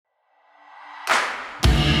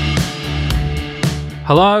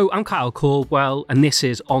Hello, I'm Kyle Caldwell, and this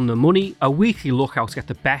is On the Money, a weekly look how to get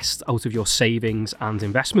the best out of your savings and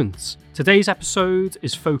investments. Today's episode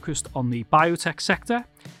is focused on the biotech sector,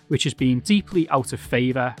 which has been deeply out of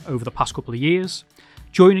favour over the past couple of years.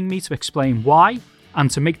 Joining me to explain why and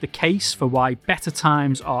to make the case for why better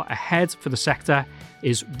times are ahead for the sector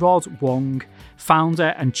is Rod Wong,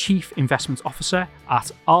 founder and chief investment officer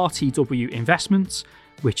at RTW Investments,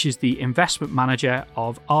 which is the investment manager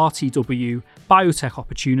of RTW Biotech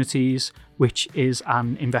Opportunities, which is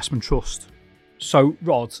an investment trust. So,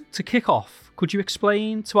 Rod, to kick off, could you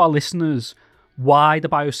explain to our listeners why the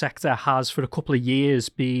biosector has for a couple of years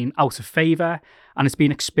been out of favour and it's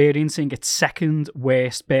been experiencing its second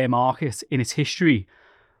worst bear market in its history?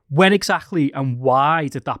 When exactly and why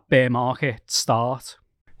did that bear market start?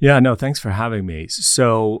 Yeah, no, thanks for having me.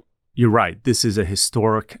 So you're right. This is a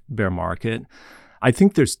historic bear market. I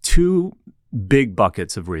think there's two big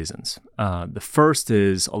buckets of reasons. The first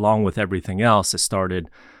is, along with everything else that started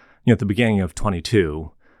at the beginning of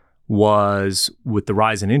 22, was with the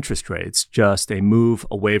rise in interest rates, just a move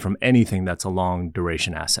away from anything that's a long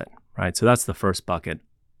duration asset, right? So that's the first bucket.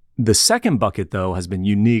 The second bucket, though, has been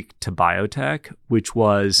unique to biotech, which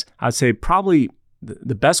was, I'd say probably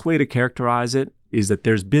the best way to characterize it is that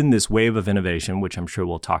there's been this wave of innovation, which I'm sure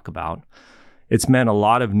we'll talk about. It's meant a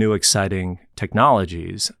lot of new exciting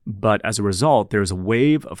technologies, but as a result, there's a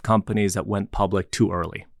wave of companies that went public too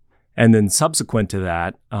early. And then subsequent to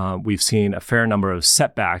that, we've seen a fair number of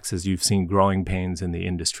setbacks as you've seen growing pains in the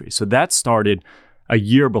industry. So that started a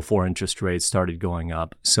year before interest rates started going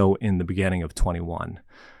up, so in the beginning of 21.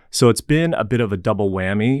 So it's been a bit of a double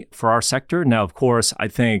whammy for our sector. Now, of course, I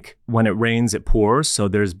think when it rains, it pours. So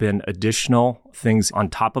there's been additional things on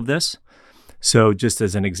top of this. So just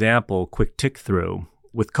as an example, quick tick through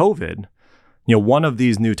with COVID, one of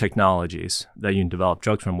these new technologies that you can develop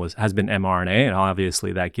drugs from has been mRNA, and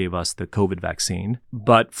obviously that gave us the COVID vaccine.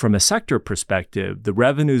 But from a sector perspective, the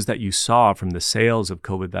revenues that you saw from the sales of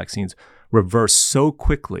COVID vaccines reversed so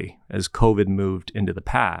quickly as COVID moved into the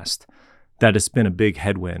past that it's been a big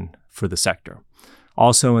headwind for the sector.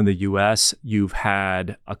 Also in the US, you've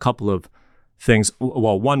had a couple of things,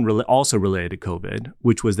 one also related to COVID,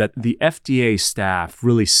 which was that the FDA staff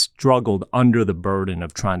really struggled under the burden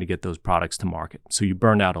of trying to get those products to market. So you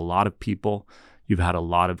burned out a lot of people, you've had a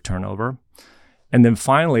lot of turnover. And then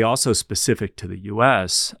finally, also specific to the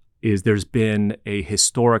US, is there's been a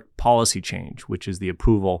historic policy change, which is the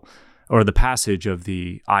approval or the passage of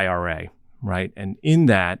the IRA, right? And in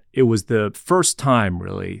that, it was the first time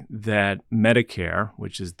really that Medicare,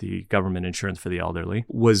 which is the government insurance for the elderly,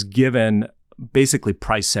 was given basically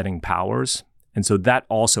price-setting powers. And so that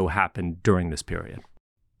also happened during this period.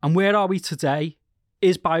 And where are we today?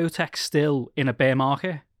 Is biotech still in a bear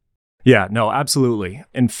market? Yeah, no, absolutely.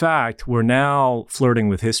 In fact, we're now flirting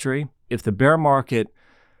with history. If the bear market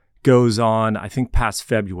goes on, I think past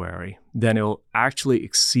February, then it'll actually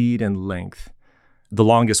exceed in length the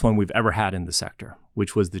longest one we've ever had in the sector,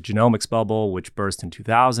 which was the genomics bubble, which burst in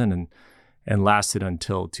 2000 and lasted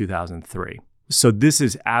until 2003. So this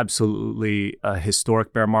is absolutely a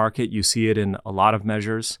historic bear market. You see it in a lot of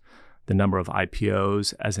measures, the number of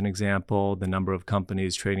IPOs as an example, the number of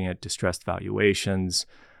companies trading at distressed valuations.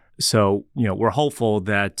 So, we're hopeful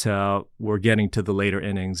that we're getting to the later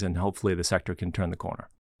innings and hopefully the sector can turn the corner.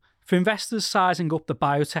 For investors sizing up the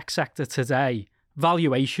biotech sector today,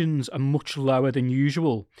 valuations are much lower than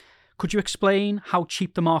usual. Could you explain how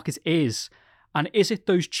cheap the market is? And is it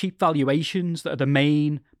those cheap valuations that are the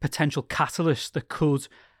main potential catalyst that could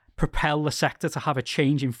propel the sector to have a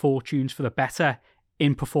change in fortunes for the better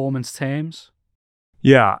in performance terms?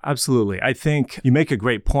 Yeah, absolutely. I think you make a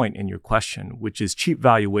great point in your question, which is cheap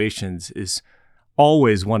valuations is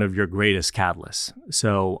always one of your greatest catalysts.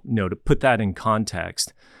 So, to put that in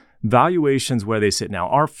context, valuations where they sit now,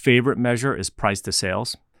 our favorite measure is price to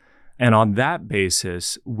sales. And on that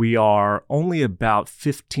basis, we are only about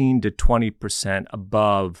 15 to 20%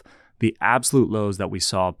 above the absolute lows that we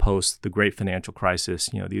saw post the great financial crisis.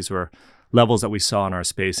 These were levels that we saw in our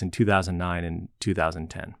space in 2009 and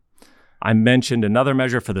 2010. I mentioned another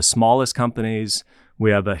measure for the smallest companies. We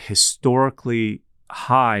have a historically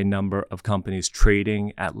high number of companies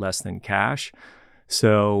trading at less than cash.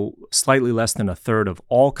 So slightly less than a third of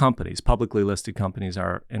all companies, publicly listed companies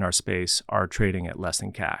in our space, are trading at less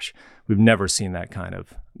than cash. We've never seen that kind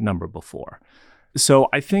of number before. So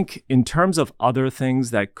I think in terms of other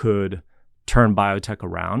things that could turn biotech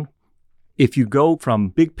around, if you go from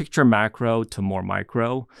big picture macro to more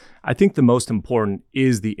micro, I think the most important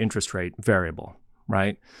is the interest rate variable,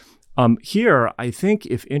 right? Here, I think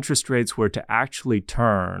if interest rates were to actually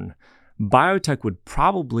turn, biotech would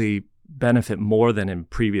probably benefit more than in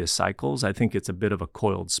previous cycles. I think it's a bit of a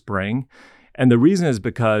coiled spring. And the reason is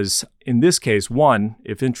because in this case, one,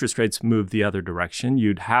 if interest rates move the other direction,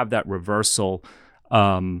 you'd have that reversal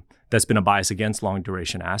that's been a bias against long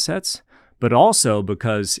duration assets, but also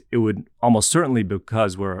because it would almost certainly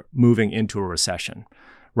because we're moving into a recession,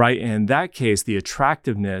 right? In that case, the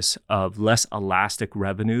attractiveness of less elastic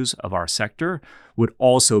revenues of our sector would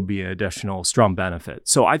also be an additional strong benefit.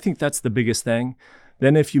 So I think that's the biggest thing.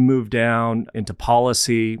 Then if you move down into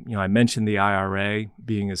policy, I mentioned the IRA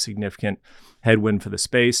being a significant headwind for the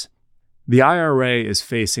space. The IRA is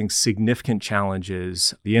facing significant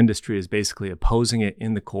challenges. The industry is basically opposing it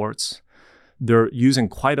in the courts. They're using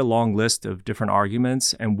quite a long list of different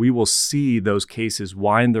arguments, and we will see those cases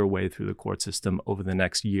wind their way through the court system over the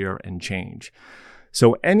next year and change.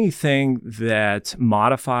 So anything that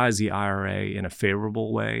modifies the IRA in a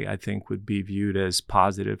favorable way, I think would be viewed as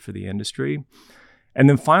positive for the industry. And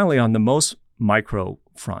then finally, on the most micro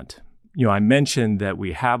front, I mentioned that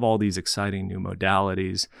we have all these exciting new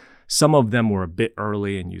modalities. Some of them were a bit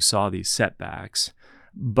early and you saw these setbacks,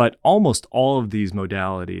 but almost all of these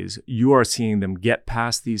modalities, you are seeing them get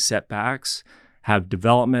past these setbacks, have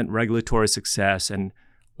development, regulatory success, and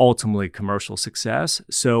ultimately commercial success.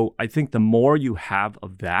 So I think the more you have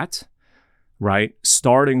of that, right,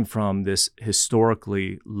 starting from this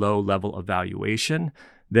historically low level of valuation,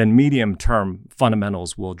 then medium-term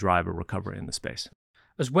fundamentals will drive a recovery in the space.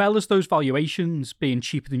 As well as those valuations being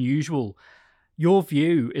cheaper than usual, your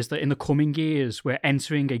view is that in the coming years, we're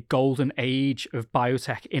entering a golden age of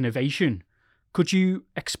biotech innovation. Could you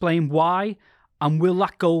explain why? And will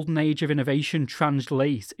that golden age of innovation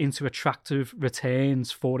translate into attractive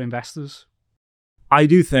returns for investors? I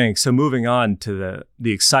do think so. Moving on to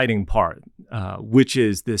the exciting part, which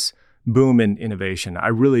is this boom in innovation. I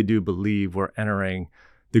really do believe we're entering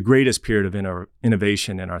the greatest period of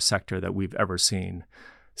innovation in our sector that we've ever seen.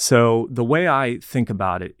 So the way I think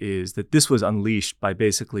about it is that this was unleashed by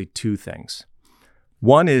basically two things.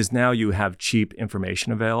 One is now you have cheap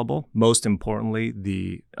information available, most importantly,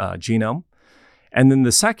 the genome. And then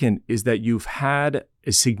the second is that you've had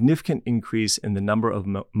a significant increase in the number of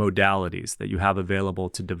modalities that you have available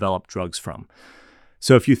to develop drugs from.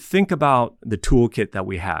 So if you think about the toolkit that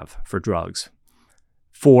we have for drugs,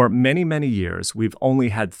 for many, many years, we've only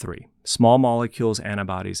had three: small molecules,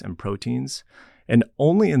 antibodies, and proteins. And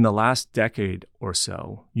only in the last decade or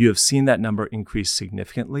so, you have seen that number increase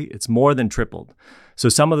significantly. It's more than tripled. So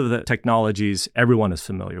some of the technologies everyone is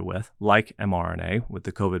familiar with, like mRNA with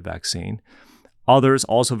the COVID vaccine. Others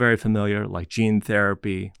also very familiar, like gene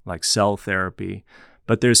therapy, like cell therapy.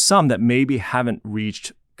 But there's some that maybe haven't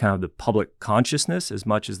reached kind of the public consciousness as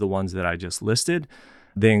much as the ones that I just listed.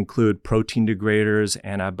 They include protein degraders,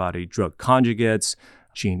 antibody drug conjugates,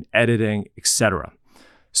 gene editing, etc.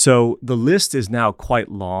 So the list is now quite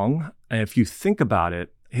long. And if you think about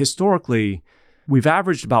it, historically, we've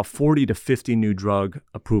averaged about 40 to 50 new drug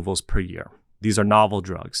approvals per year. These are novel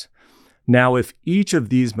drugs. Now, if each of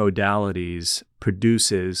these modalities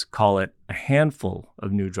produces, call it a handful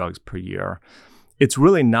of new drugs per year, it's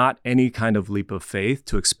really not any kind of leap of faith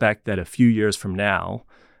to expect that a few years from now,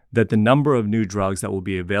 that the number of new drugs that will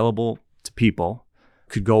be available to people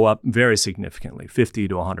could go up very significantly, 50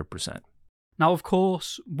 to 100%. Now, of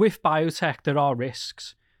course, with biotech, there are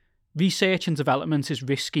risks. Research and development is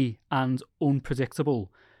risky and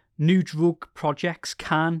unpredictable. New drug projects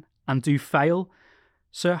can and do fail.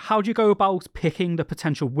 So how do you go about picking the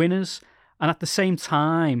potential winners? And at the same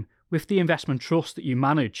time, with the investment trust that you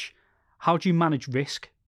manage, how do you manage risk?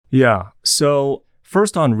 Yeah. So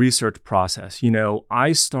first on research process,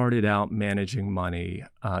 I started out managing money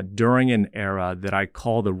during an era that I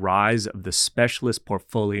call the rise of the specialist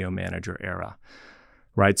portfolio manager era,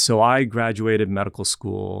 right? So I graduated medical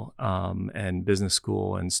school and business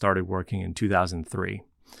school and started working in 2003.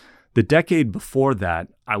 The decade before that,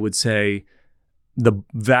 I would say the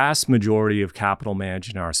vast majority of capital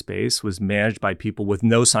managed in our space was managed by people with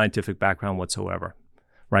no scientific background whatsoever,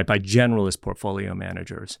 right? By generalist portfolio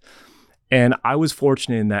managers. And I was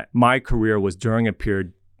fortunate in that my career was during a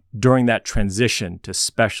period during that transition to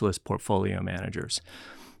specialist portfolio managers.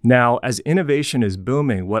 Now, as innovation is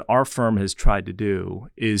booming, what our firm has tried to do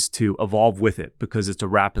is to evolve with it because it's a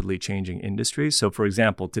rapidly changing industry. So for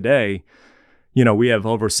example, today, we have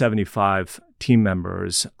over 75 team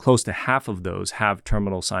members. Close to half of those have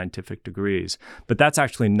terminal scientific degrees. But that's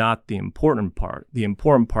actually not the important part. The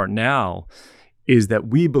important part now is that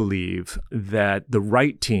we believe that the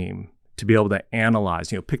right team to be able to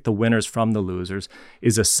analyze, pick the winners from the losers,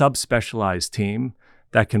 is a subspecialized team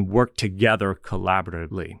that can work together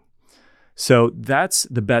collaboratively. So that's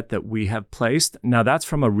the bet that we have placed. Now that's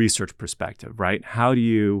from a research perspective, right? How do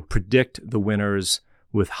you predict the winners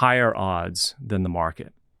with higher odds than the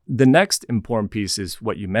market? The next important piece is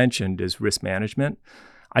what you mentioned is risk management.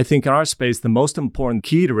 I think in our space, the most important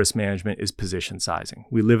key to risk management is position sizing.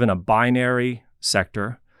 We live in a binary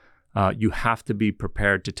sector. You have to be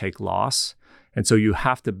prepared to take loss. And so you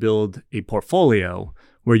have to build a portfolio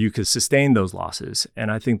where you can sustain those losses. And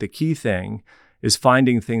I think the key thing is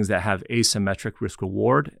finding things that have asymmetric risk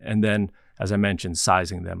reward, and then, as I mentioned,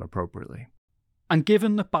 sizing them appropriately. And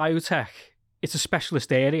given that biotech, it's a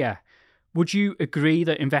specialist area, would you agree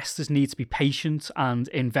that investors need to be patient and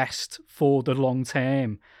invest for the long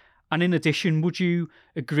term? And in addition, would you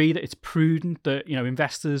agree that it's prudent that,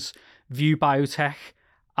 investors view biotech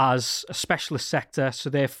as a specialist sector, so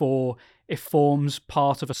therefore it forms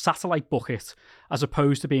part of a satellite bucket as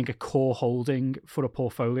opposed to being a core holding for a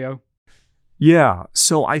portfolio? Yeah,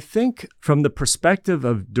 so I think from the perspective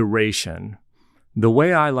of duration, the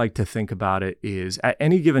way I like to think about it is at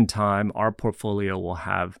any given time, our portfolio will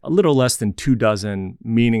have a little less than 24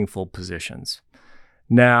 meaningful positions.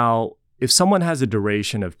 Now, if someone has a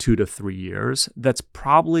duration of 2 to 3 years, that's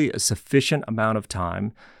probably a sufficient amount of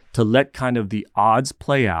time to let kind of the odds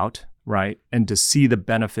play out, right? And to see the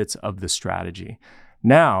benefits of the strategy.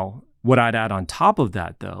 Now, what I'd add on top of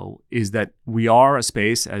that, though, is that we are a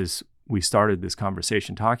space, as we started this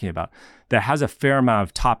conversation talking about, that has a fair amount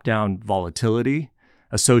of top-down volatility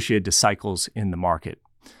associated to cycles in the market.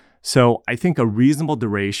 So I think a reasonable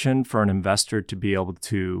duration for an investor to be able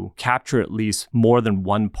to capture at least more than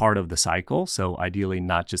one part of the cycle, so ideally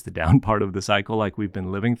not just the down part of the cycle like we've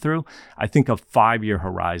been living through, I think a 5-year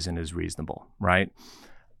horizon is reasonable, right?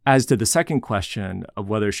 As to the second question of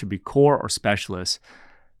whether it should be core or specialist,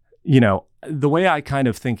 the way I kind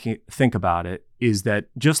of think about it is that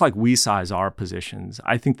just like we size our positions,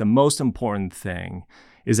 I think the most important thing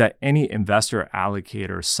is that any investor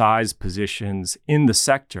allocator size positions in the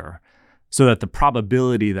sector so that the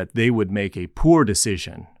probability that they would make a poor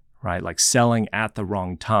decision, right, like selling at the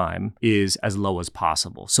wrong time, is as low as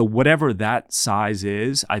possible. So whatever that size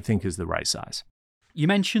is, I think is the right size. You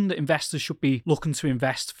mentioned that investors should be looking to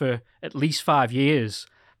invest for at least 5 years.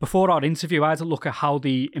 Before our interview, I had a look at how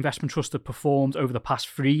the investment trust had performed over the past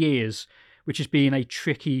 3 years, which has been a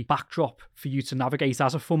tricky backdrop for you to navigate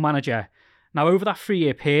as a fund manager. Now, over that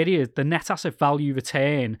 3-year period, the net asset value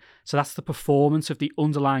return, so that's the performance of the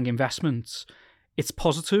underlying investments, it's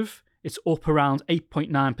positive. It's up around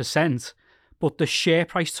 8.9%, but the share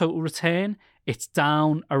price total return, it's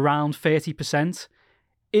down around 30%.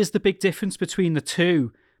 Is the big difference between the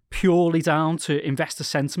two purely down to investor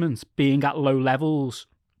sentiment being at low levels,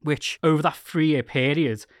 which over that 3-year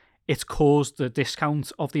period, it's caused the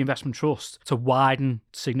discount of the investment trust to widen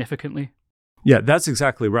significantly? Yeah, that's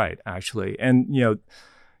exactly right, actually. And,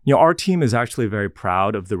 our team is actually very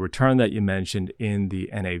proud of the return that you mentioned in the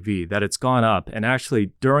NAV, that it's gone up. And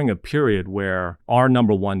actually, during a period where our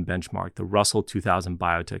number one benchmark, the Russell 2000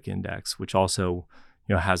 Biotech Index, which also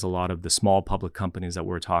has a lot of the small public companies that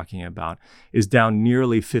we're talking about, is down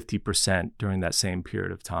nearly 50% during that same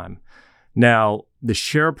period of time. Now, the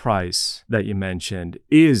share price that you mentioned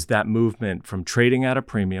is that movement from trading at a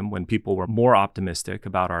premium when people were more optimistic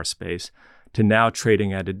about our space to now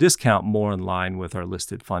trading at a discount more in line with our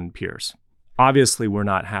listed fund peers. Obviously, we're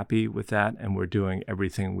not happy with that, and we're doing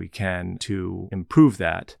everything we can to improve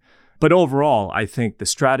that. But overall, I think the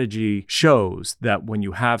strategy shows that when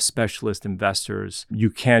you have specialist investors, you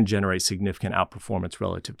can generate significant outperformance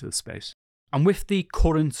relative to the space. And with the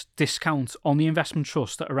current discount on the investment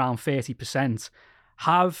trust at around 30%,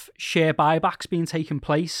 have share buybacks been taking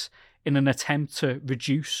place in an attempt to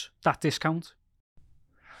reduce that discount?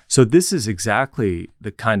 So this is exactly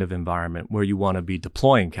the kind of environment where you want to be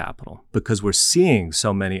deploying capital, because we're seeing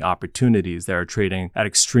so many opportunities that are trading at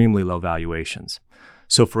extremely low valuations.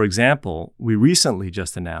 So for example, we recently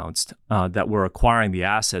just announced that we're acquiring the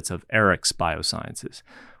assets of Arix Biosciences,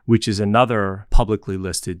 which is another publicly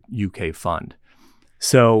listed UK fund.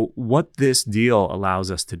 So what this deal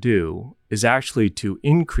allows us to do is actually to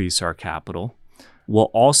increase our capital. We'll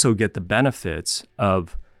also get the benefits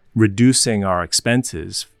of reducing our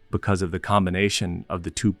expenses because of the combination of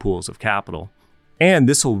the two pools of capital. And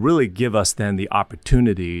this will really give us then the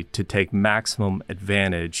opportunity to take maximum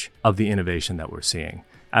advantage of the innovation that we're seeing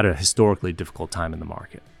at a historically difficult time in the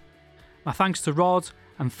market. My thanks to Rod,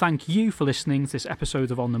 and thank you for listening to this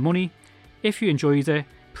episode of On the Money. If you enjoyed it,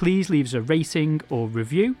 please leave us a rating or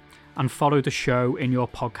review and follow the show in your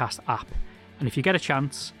podcast app. And if you get a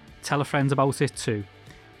chance, tell a friend about it too.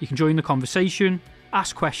 You can join the conversation,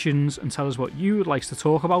 ask questions, and tell us what you would like us to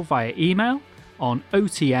talk about via email on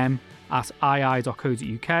otm@otm.com. at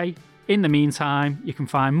ii.co.uk. In the meantime, you can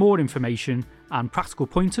find more information and practical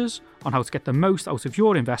pointers on how to get the most out of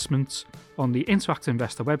your investments on the Interactive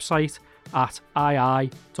Investor website at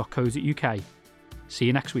ii.co.uk. See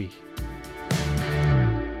you next week.